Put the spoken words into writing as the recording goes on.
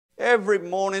Every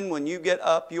morning when you get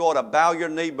up, you ought to bow your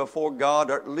knee before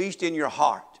God, or at least in your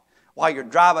heart. While you're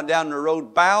driving down the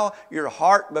road, bow your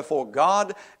heart before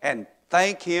God and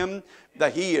thank Him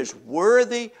that He is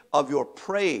worthy of your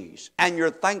praise and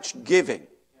your thanksgiving.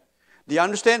 Do you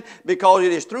understand? Because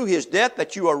it is through His death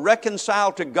that you are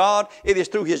reconciled to God. It is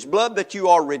through His blood that you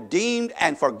are redeemed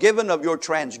and forgiven of your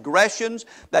transgressions,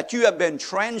 that you have been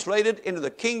translated into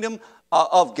the kingdom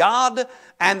of God,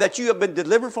 and that you have been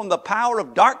delivered from the power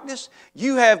of darkness.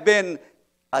 You have been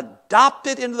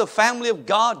adopted into the family of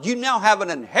God. You now have an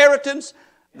inheritance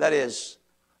that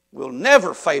will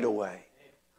never fade away.